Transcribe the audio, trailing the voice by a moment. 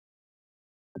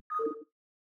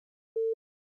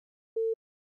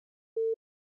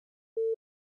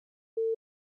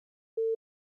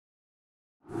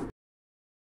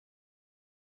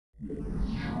You've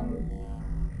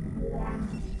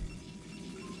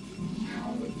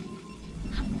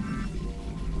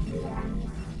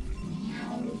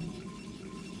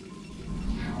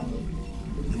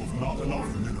not enough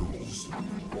minerals.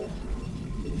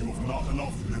 You've not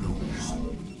enough minerals.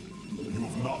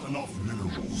 You've not enough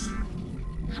minerals.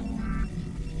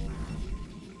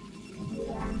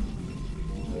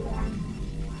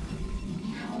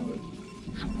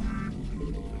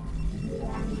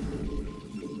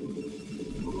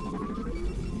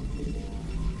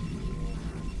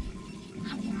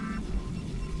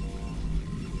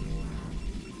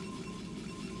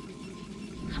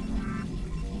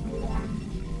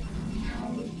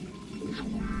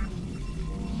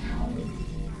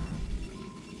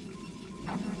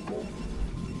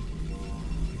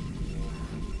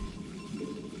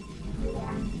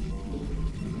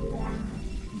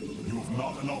 You've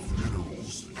not enough minerals.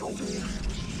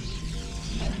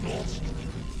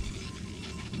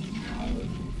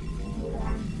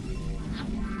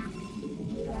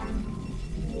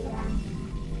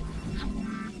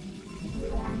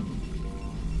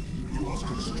 You must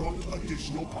construct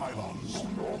additional pylons.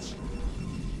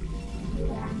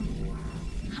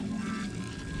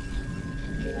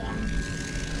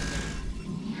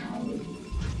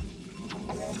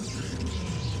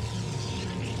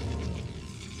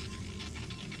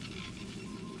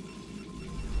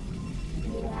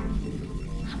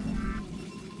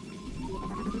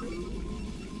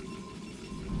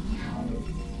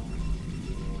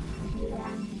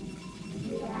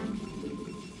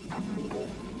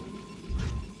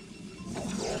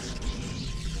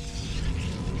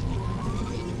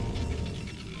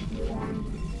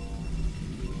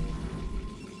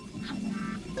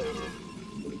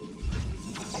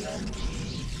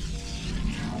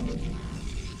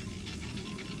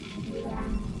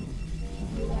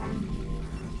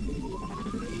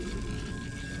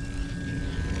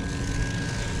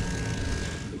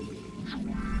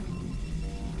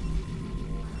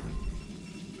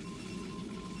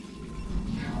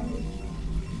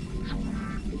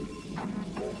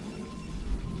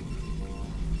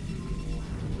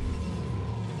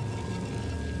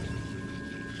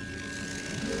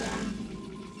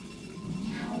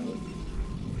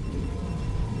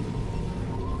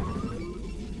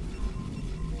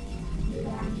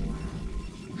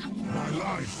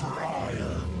 For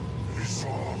ire is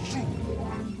all too.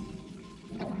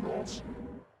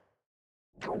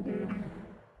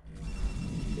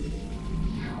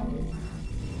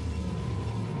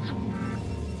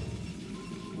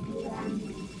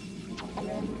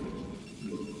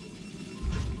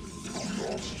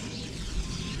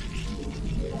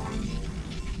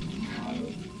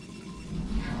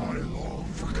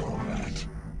 I long for combat.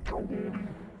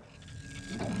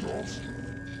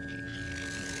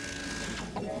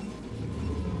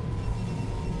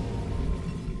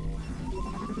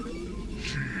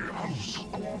 House.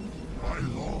 I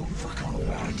long for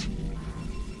combat.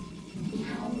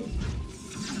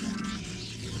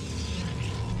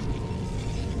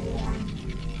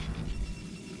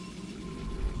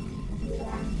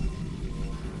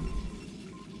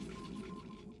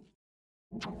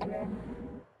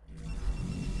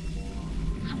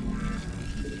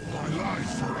 My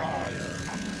life for ire.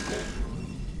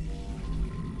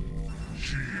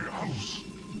 She house.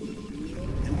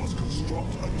 You must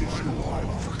construct additional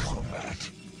pylons for combat.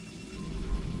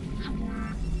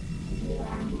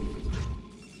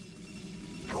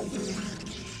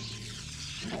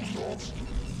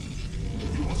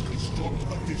 You must construct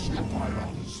additional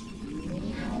pylons.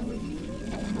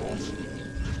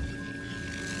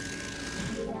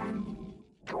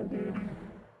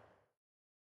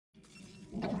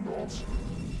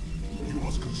 You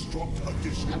must construct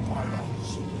additional pylons.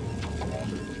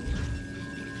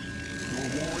 Your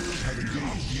warriors have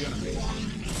engaged the enemy.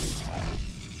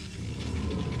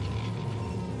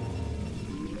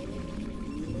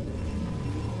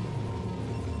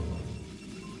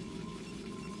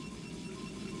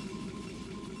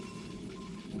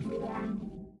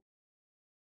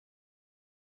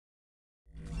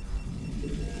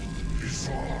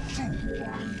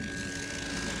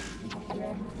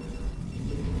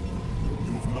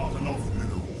 You've not enough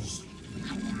minerals.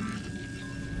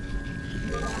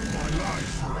 My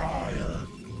life for ire.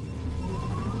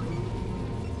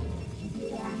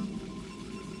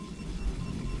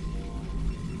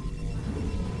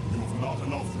 You've not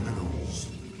enough minerals.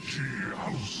 She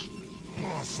house,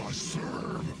 plus I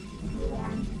serve.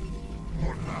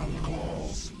 What man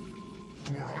calls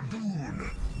for a Dragoon.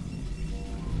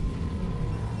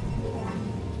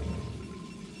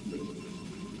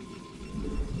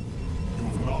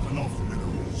 You've not enough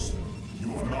minerals. You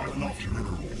have not enough.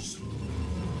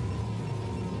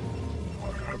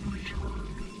 have returned.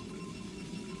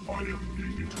 I am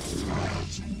needed. I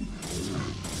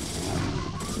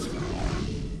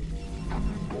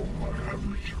have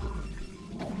returned.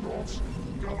 Not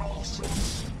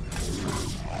Colossus.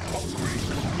 Upgrade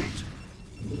complete.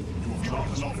 You have not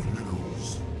enough minerals.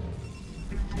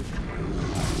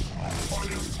 I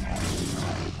am needed.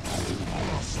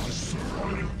 Colossus, sir. I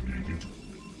am needed.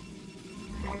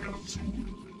 Nagatsu.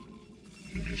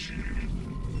 Initiated.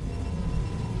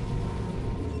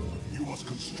 You must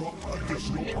construct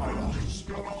additional pylons.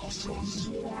 Colossus.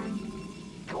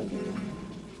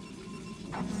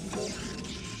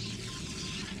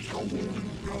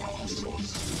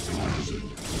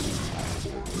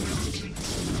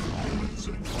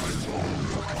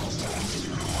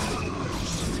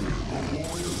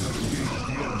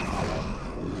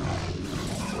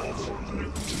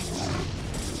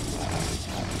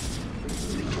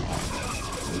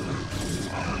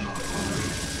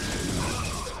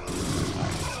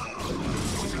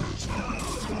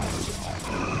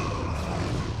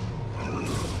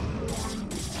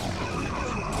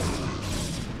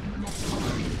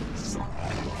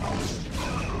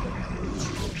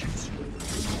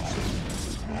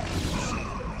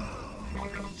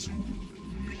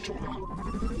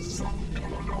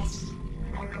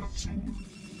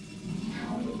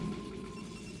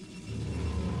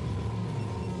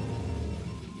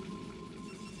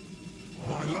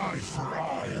 My life for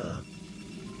hire.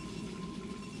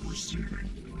 Receiving.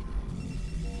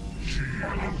 She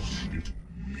needed.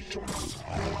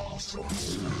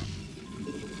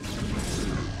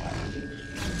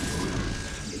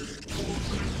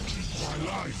 My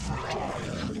life for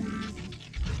hire.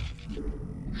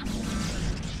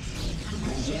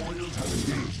 Your warriors have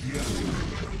engaged the enemy.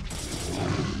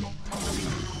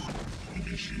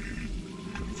 Initiated.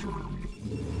 Confirmed.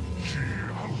 She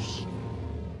house.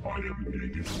 I am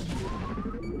needed. For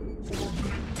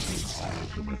vengeance.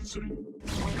 Commencing.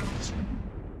 Nagatsu.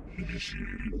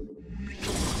 Initiated.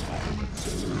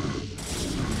 Commencing.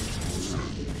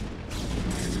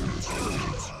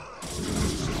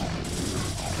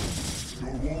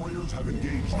 Your warriors have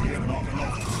engaged the enemy. Not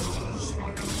enough minerals.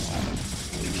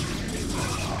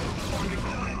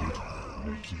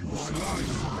 Make you my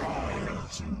life for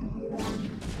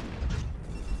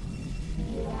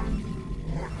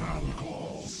what now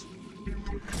calls?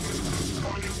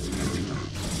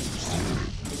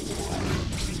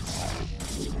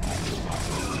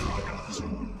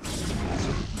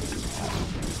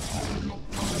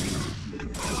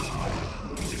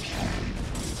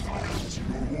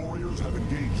 Your warriors have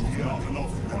engaged the enemy. Not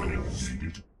enough minerals.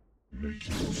 Make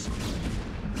use of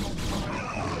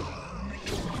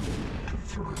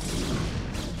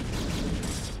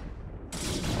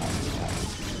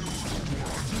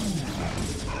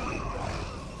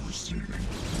receiving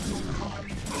your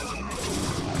body.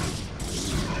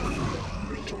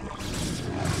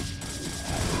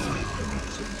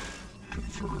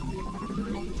 Confirm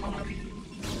your body.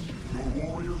 Your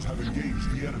warriors have engaged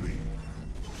the enemy.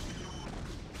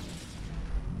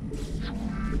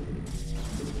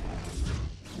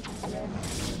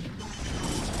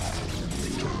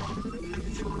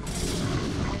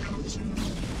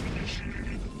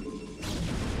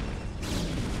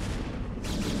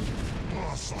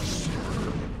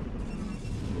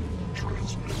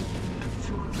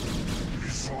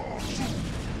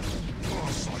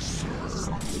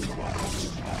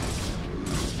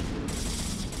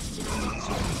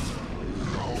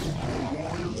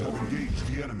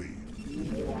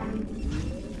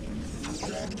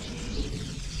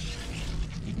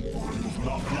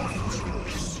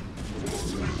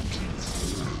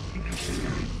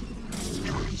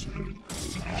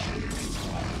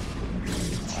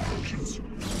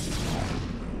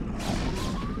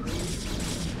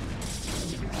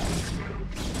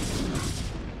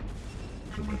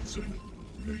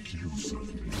 Make use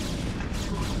of me.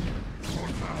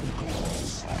 What now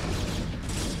calls?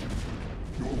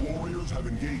 Your warriors have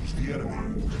engaged the enemy.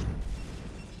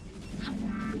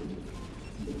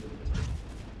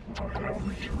 I have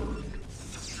returned.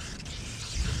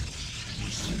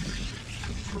 Receiving.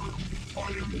 Confirmed. I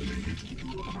am needed.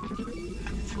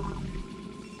 Confirmed.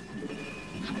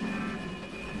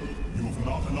 You have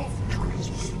not enough minerals.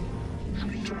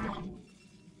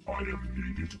 I am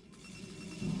needed.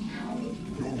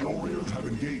 Your warriors have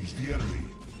engaged the enemy.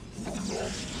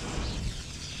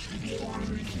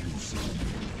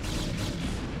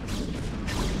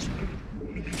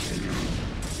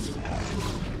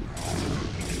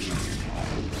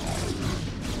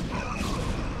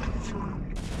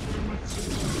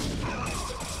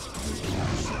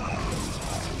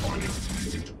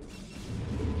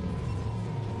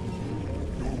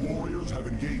 Your warriors have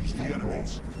engaged the enemy.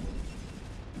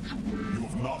 You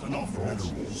have not enough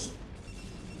minerals.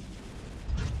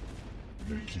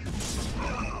 Make use of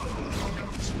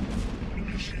knockouts.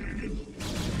 Initiated.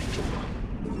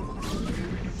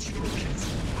 Giving instructions.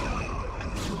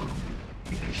 Confirmed.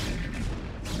 Initiated.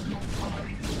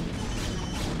 Lock-eye.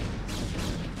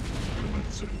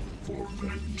 Commencing for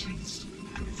vengeance.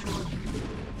 Confirmed.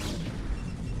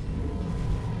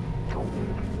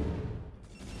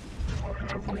 I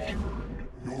have returned.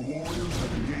 Your warriors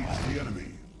have engaged the enemy.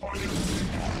 I am leaving.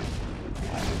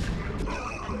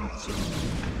 Commencing.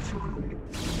 Confirmed.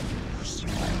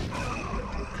 Receiving.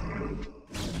 Command.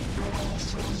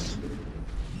 Process.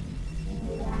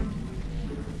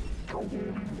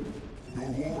 Your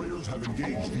warriors have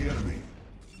engaged the enemy.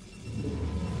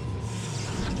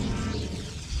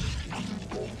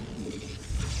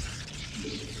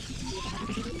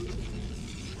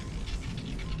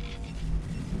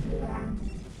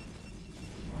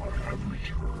 I have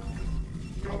returned.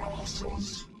 Gracias.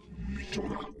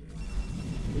 Mitora.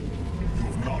 You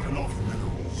have not enough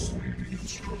minerals. Waiting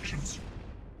instructions.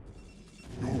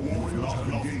 Your warriors have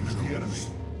engaged the enemy.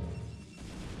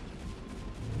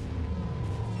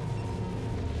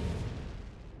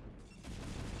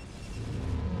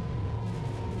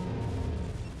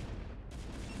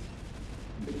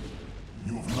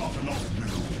 You have not enough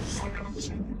minerals. Knockouts.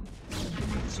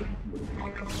 Commencing.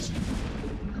 Knockouts.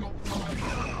 Lock-eye.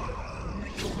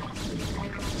 Mitora.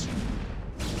 Knockouts.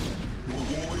 Your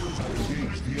warriors have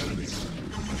engaged the enemy.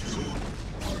 Commencing.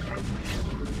 I have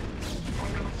returned.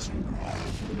 Knockouts.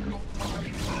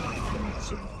 Lock-eye.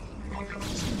 Commencing.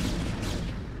 Knockouts.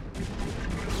 Input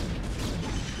command.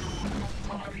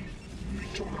 Lock-eye.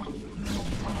 Mitora.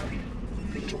 Lock-eye.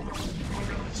 Mitora.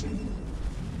 Knockouts.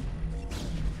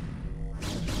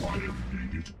 I am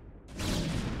needed.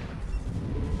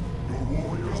 Your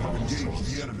warriors have engaged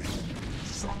the enemy.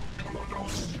 Some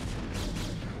Kalados.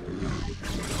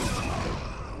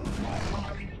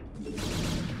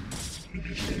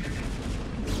 Initiated.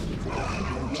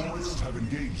 Your warriors have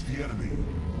engaged the enemy.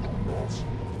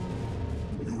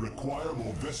 You require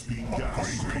more Vespine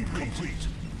gas. Upgrade complete.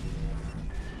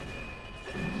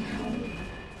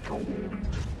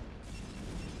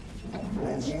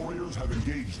 Your warriors have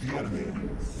engaged the enemy.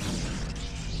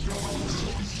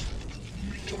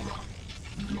 Mitora.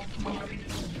 Lock-eye.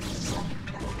 Some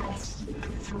Kalados.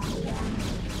 Confirmed.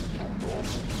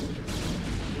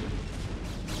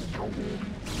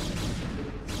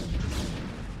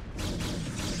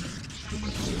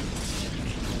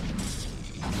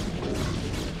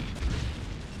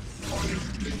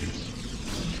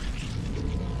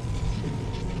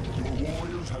 Your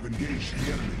warriors have engaged the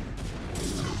enemy.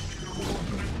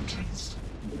 Vengeance.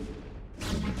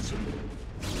 Commencing.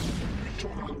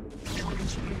 Mitora.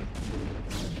 Transmit.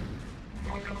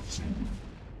 Knockouts.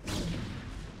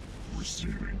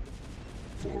 Receiving.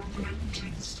 For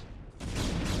vengeance.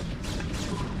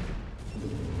 Confirmed.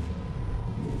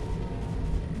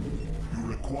 You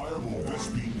require more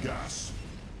Vespine gas.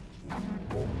 I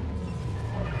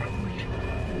have returned.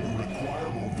 You require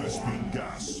more Vespine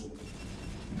gas.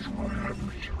 I have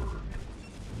returned.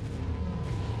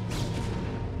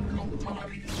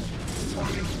 Lock-eye. I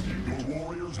am needed. Your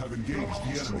warriors have engaged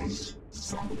the enemy.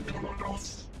 Some Kalados.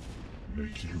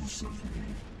 Make use of me.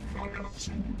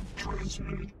 Nagatsu.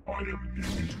 Transmit. I am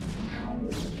needed.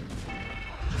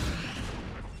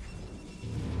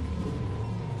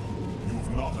 You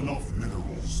have not enough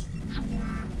minerals.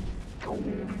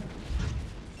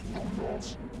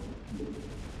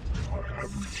 I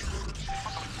have returned.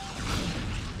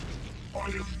 I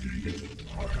am needed.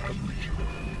 I have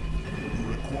returned. You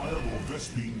require more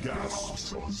Vespine gas.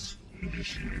 Process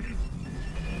initiated.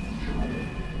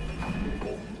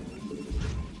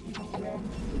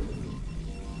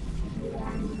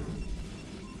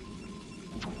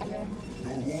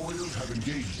 Your warriors have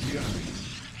engaged the enemy.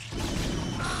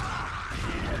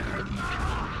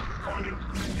 I am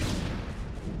needed.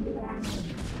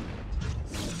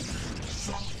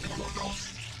 Some Kalados.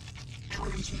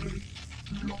 Transmit.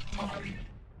 Lock-eye.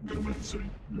 Commencing.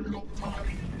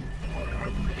 Lock-eye. I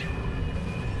have returned.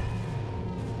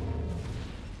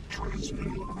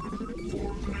 Transmit. For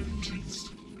vengeance.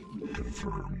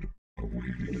 Confirmed.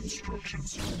 Awaiting instructions.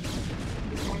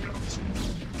 Knockouts.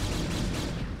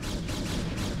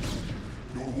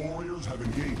 Your warriors have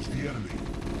engaged the enemy.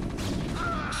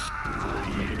 For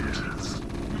vengeance.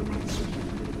 Commencing.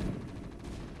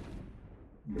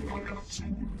 Knockouts.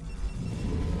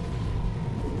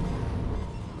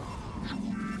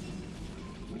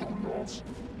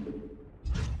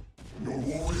 Your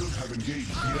warriors have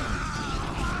engaged the enemy.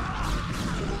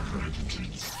 For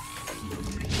vengeance.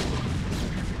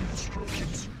 Instructions.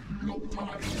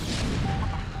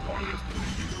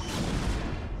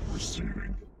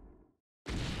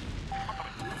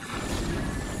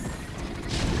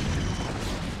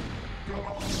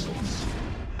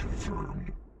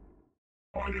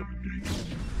 I am needed.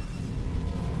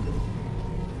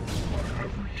 I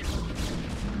have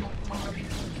returned. Not time.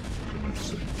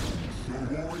 Commencing. Your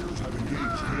warriors have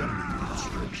engaged the enemy.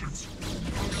 Instructions.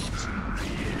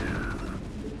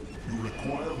 You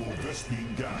require more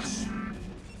Vespine gas.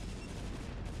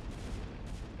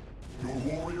 Your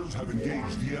warriors have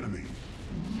engaged the enemy.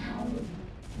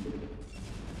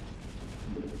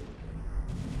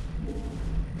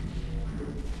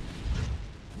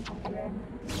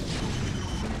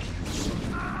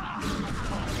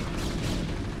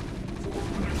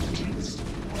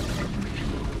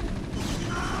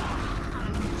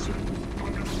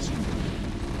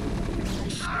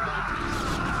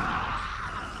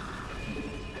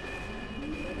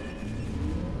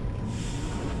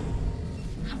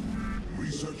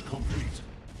 Research complete.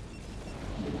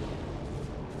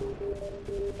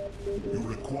 You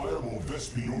require more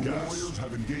Vespine gas. Your warriors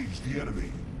have engaged the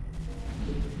enemy.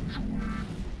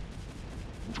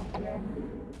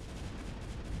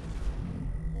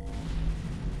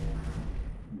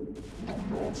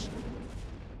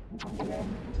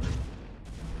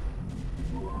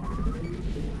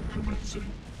 Commencing.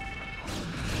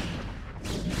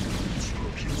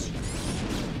 Instructions.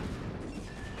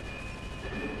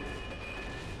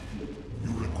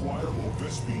 You require more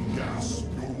Vespine gas.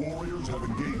 Your warriors have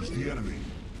engaged the enemy.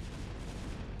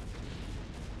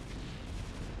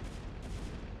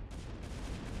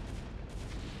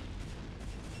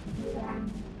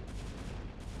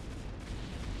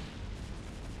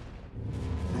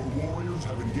 Your warriors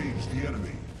have engaged the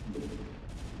enemy.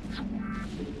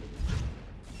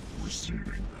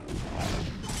 Receiving.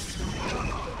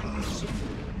 Commencing.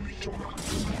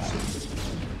 Commencing.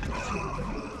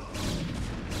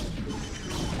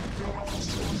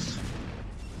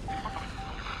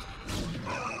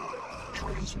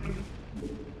 Transmitted.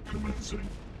 Commencing.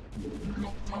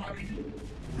 Lock time.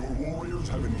 Your warriors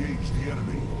have engaged the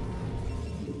enemy.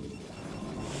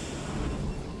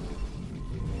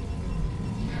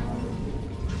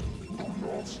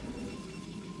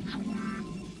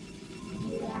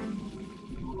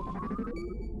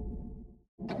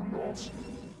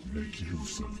 Make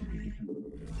use of me.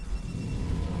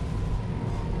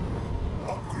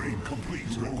 Upgrade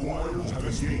complete. Your warriors have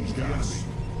engaged the enemy.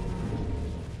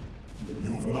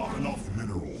 You have not enough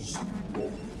minerals.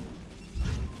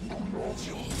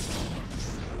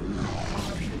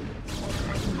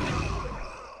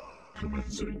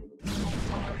 Commencing.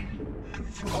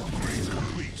 Upgrade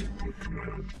complete.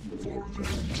 Command for the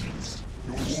engines.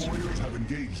 Your warriors have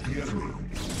engaged the enemy.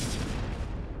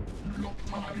 Lock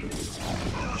time.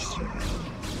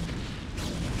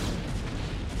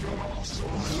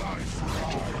 Life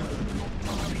Lock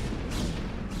time.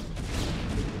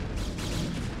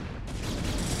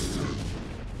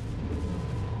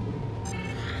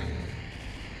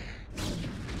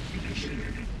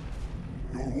 Initiated.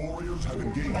 Your warriors have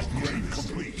engaged the enemy.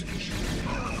 Complete.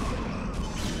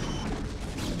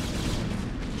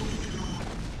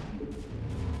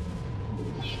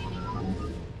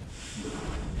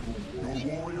 Your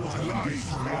warriors have engaged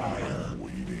the enemy.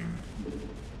 Waiting.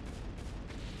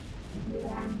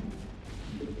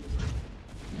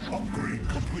 Upgrade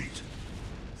complete.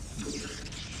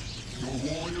 Your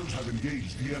warriors have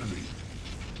engaged the enemy.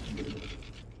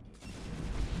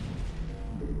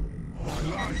 My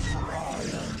life for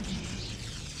iron.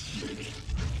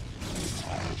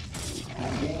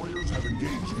 Your warriors have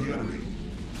engaged the enemy.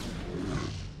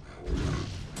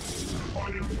 I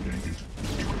am needed.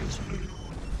 Transmitted.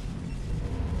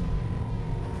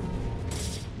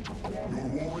 Your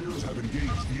warriors have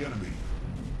engaged the enemy.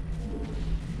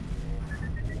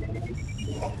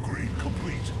 Upgrade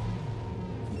complete.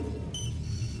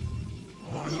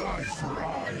 My life for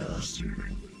iron.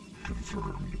 Receiving.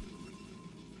 Confirmed.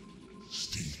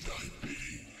 Steed thy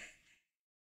bidding.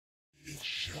 It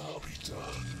shall be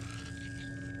done.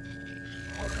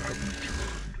 I have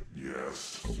returned. Yes.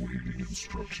 Awaiting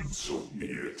instructions. So be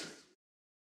it.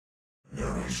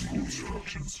 Awaiting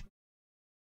instructions.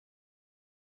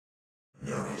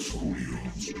 Awaiting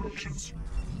instructions.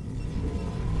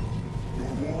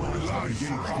 Your warriors have engaged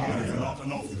the enemy. Not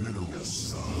enough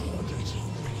minerals.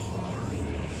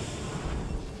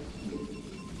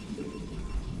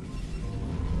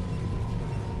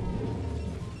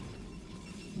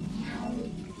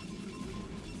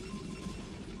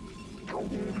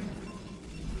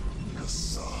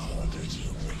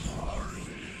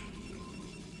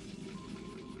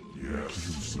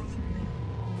 Yes.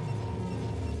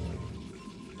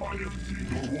 I am needed.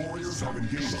 Your warriors have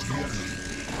engaged the enemy.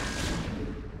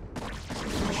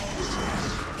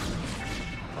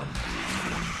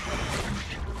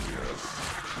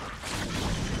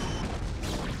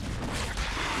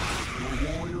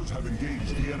 have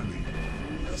engaged the enemy.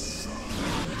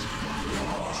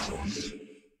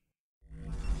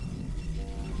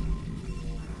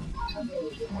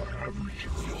 I have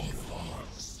returned your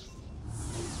thoughts.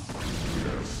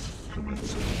 Yes,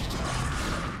 commencing.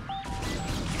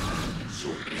 So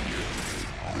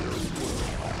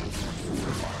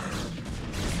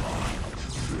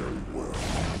very well.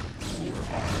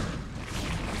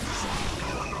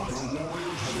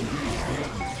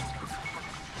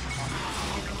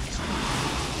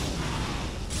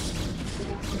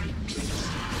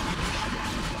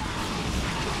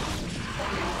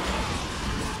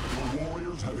 The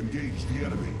warriors have engaged the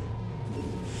enemy.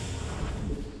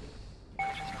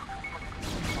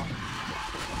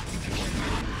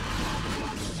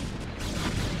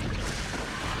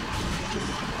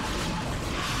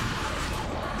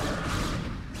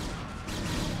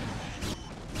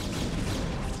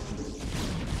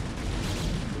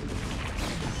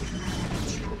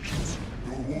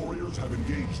 The warriors have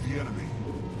engaged the enemy. Your warriors have engaged the enemy.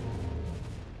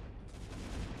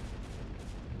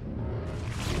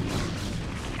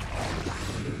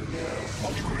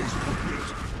 Upgrades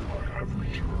complete. I have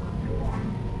returned.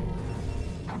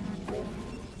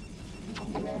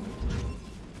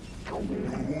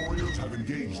 Your warriors have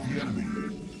engaged the enemy.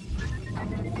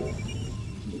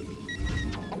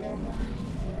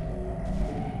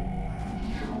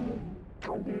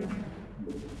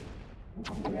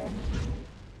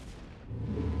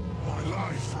 My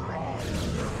life for I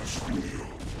never squeal.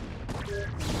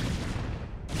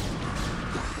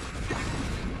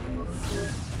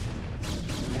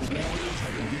 Your warriors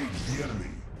have engaged the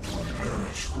enemy. I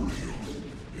never squeal.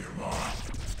 Am I?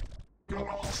 Your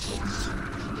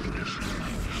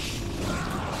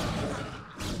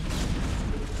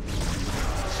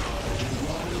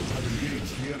warriors have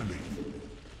engaged the enemy.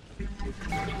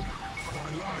 My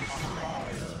life for I.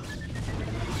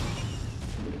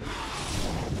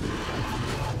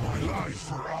 My life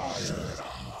for I.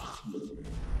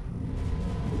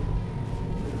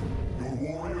 Your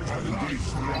warriors have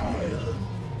engaged the enemy.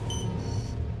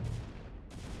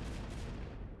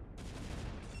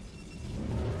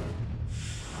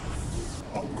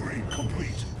 Upgrade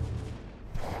complete.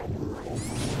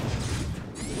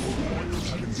 Your warriors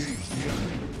have engaged the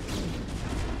enemy.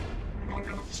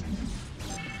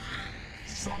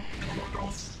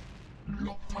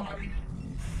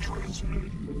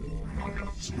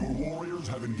 Your warriors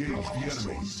have engaged the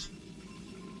enemy.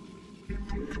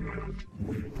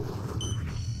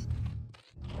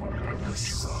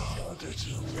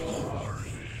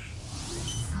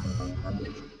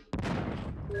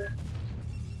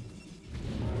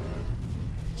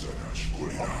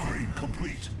 Upgrade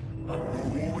complete. Your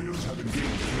warriors have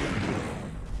engaged the enemy.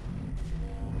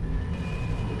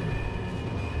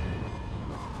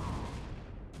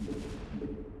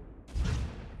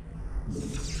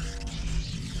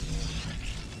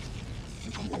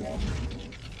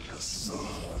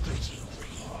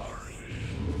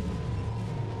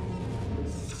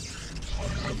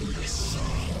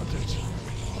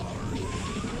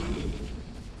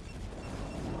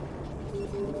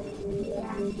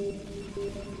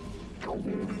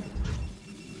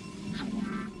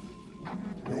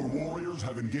 Your warriors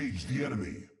have engaged the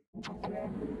enemy.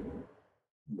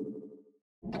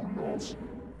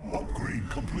 Upgrade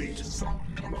complete.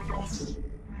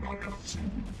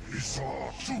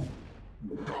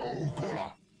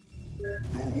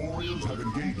 Your warriors have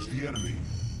engaged the enemy.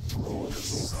 Your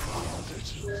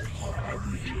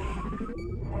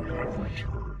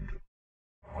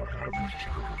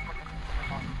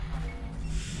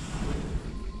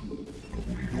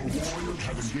warriors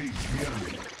have engaged the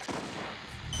enemy.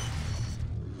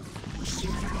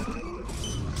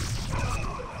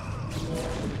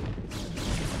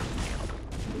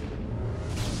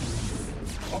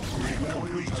 Upgrade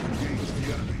warriors have engaged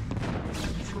the enemy.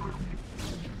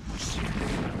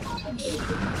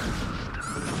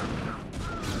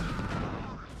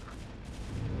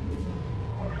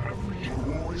 Your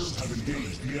warriors have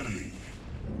engaged the enemy.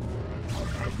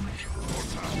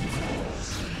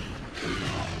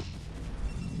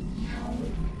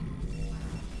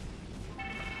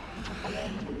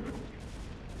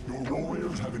 Your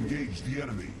warriors have engaged the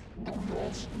enemy.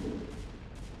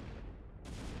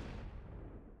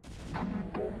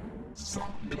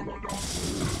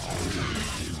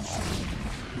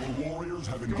 Your warriors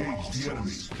have engaged the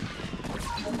enemy.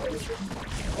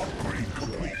 Upgrade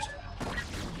complete.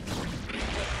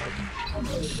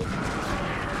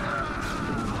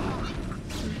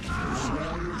 Your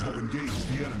warriors have engaged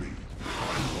the enemy.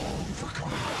 I long for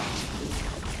combat.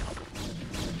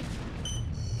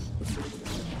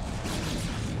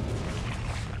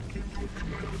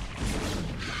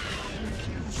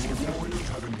 Your warriors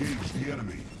have engaged the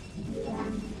enemy.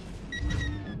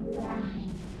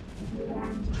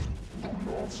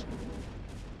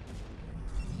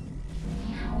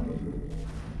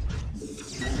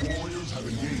 Your warriors have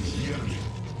engaged the enemy.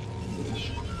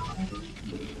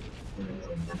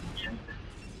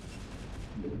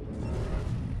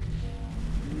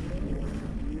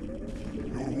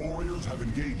 Your warriors have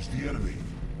engaged the enemy.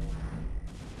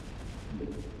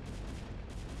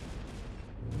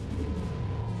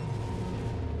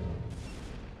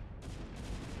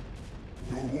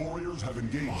 Your warriors have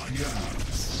engaged the enemy.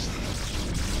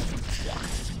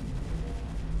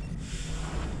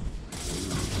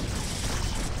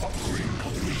 Upgrade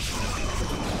complete.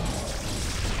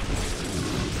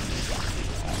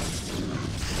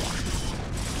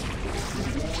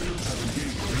 Your warriors have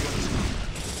engaged the enemy.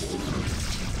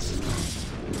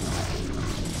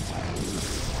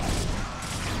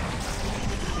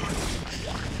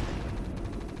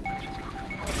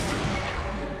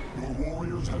 Your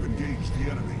warriors have engaged the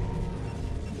enemy.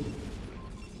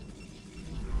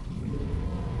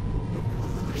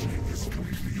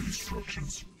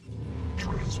 Instructions.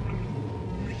 Transmit.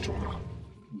 Metora.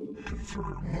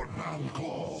 Confirm what now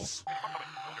calls.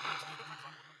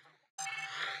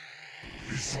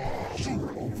 It's all too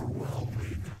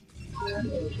overwhelming.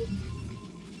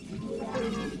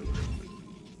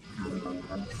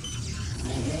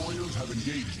 Your warriors have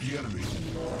engaged the enemy.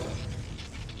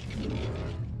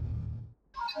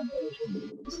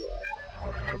 I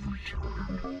have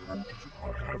returned. I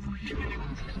have returned.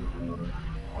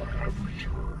 I have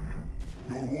returned.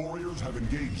 Your warriors have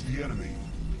engaged the enemy.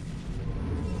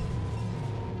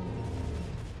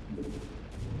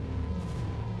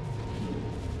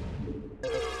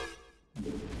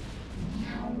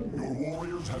 Your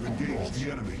warriors have engaged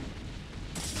the enemy.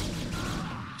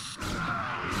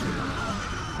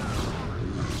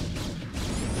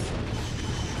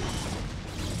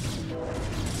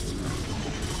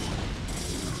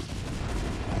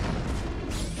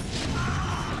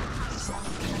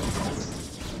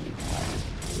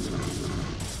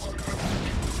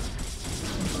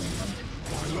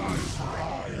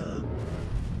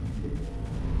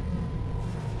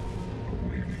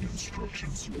 Awaiting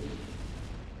instructions.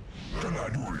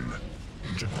 Dragoon.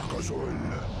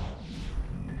 Dragoons.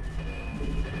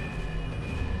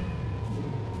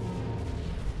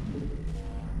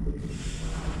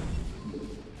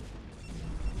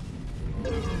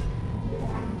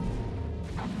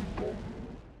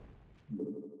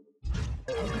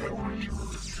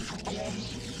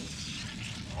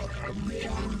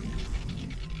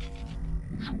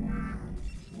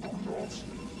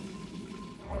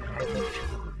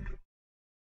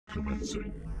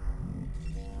 Commencing.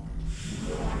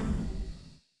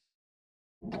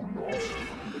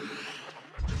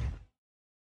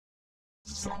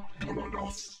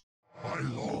 I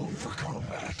long for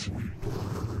combat.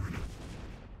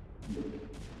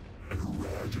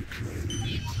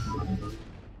 Eradicate.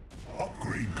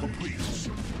 Upgrade complete.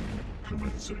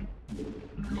 Commencing.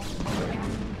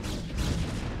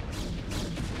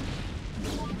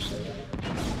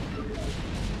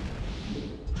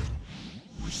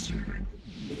 Receiving.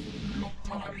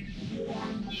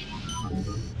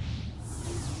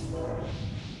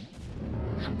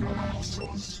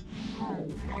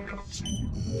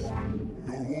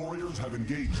 Your warriors have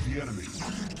engaged the enemy.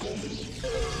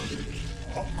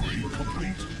 Upgrade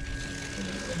complete.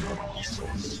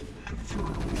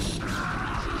 Confirmed.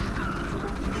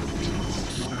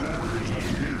 Your warriors have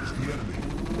engaged the enemy.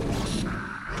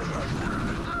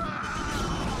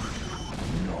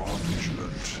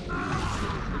 Non-vigilant.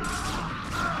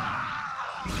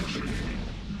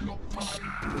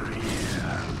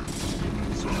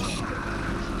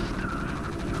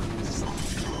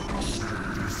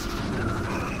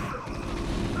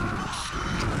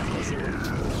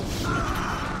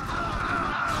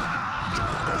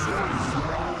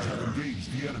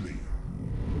 The enemy.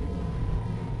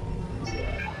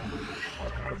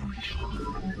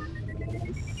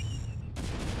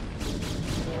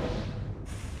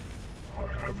 I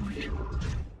have returned.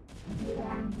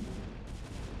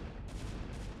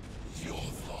 Your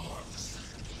thoughts.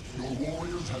 Your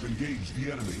warriors have engaged the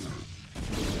enemy.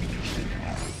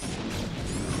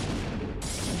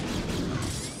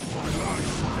 My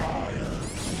life fire.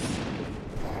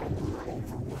 Power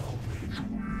overwhelming.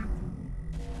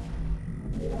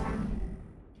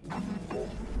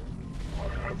 I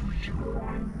have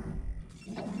returned.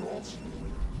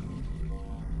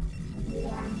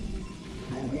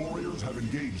 Your warriors have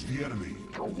engaged the enemy.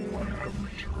 I have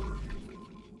returned.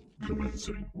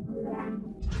 Commencing.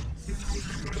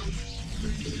 Your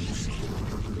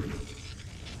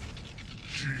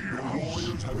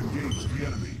warriors have engaged the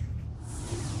enemy.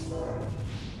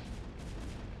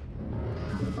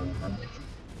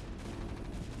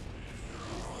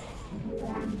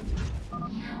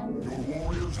 Your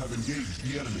warriors have engaged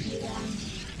the enemy.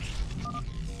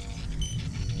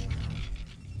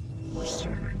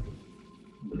 Receiving.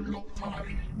 Look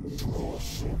time. To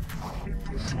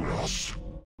us.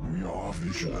 We are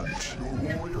vigilant. Your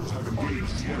warriors have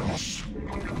engaged the enemy.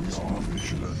 We are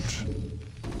vigilant.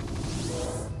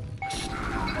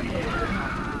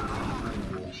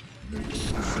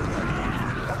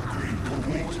 Your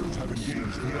warriors have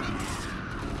engaged the enemy.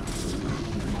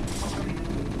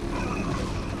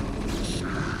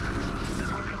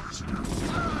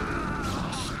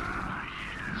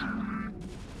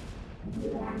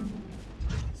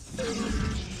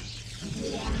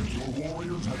 Your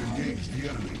warriors have engaged the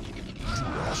enemy. To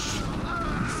us.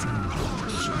 We feel your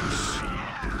presence.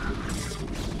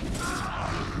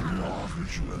 We are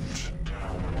vigilant.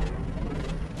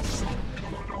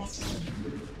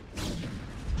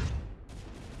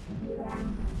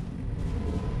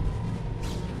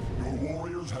 Your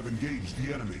warriors have engaged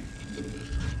the enemy.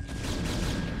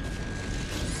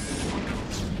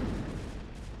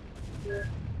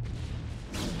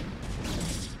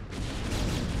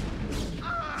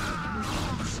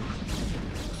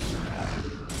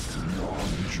 We are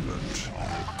vigilant.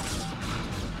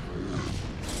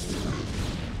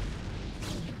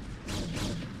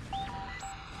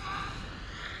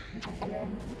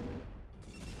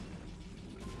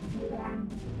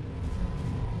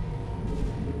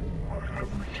 I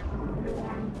have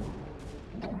returned.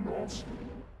 Do not.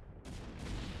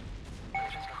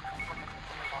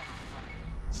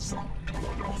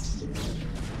 Sanctus.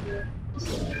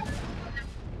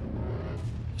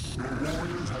 Your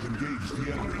warriors have engaged the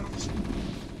enemy.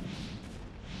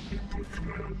 Input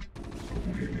command.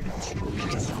 Awaiting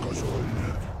instructions.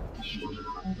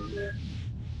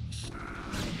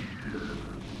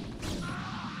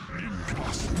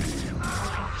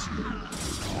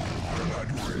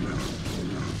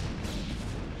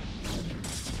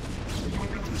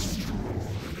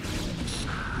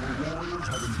 Your warriors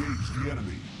have engaged the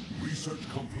enemy. Research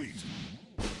complete.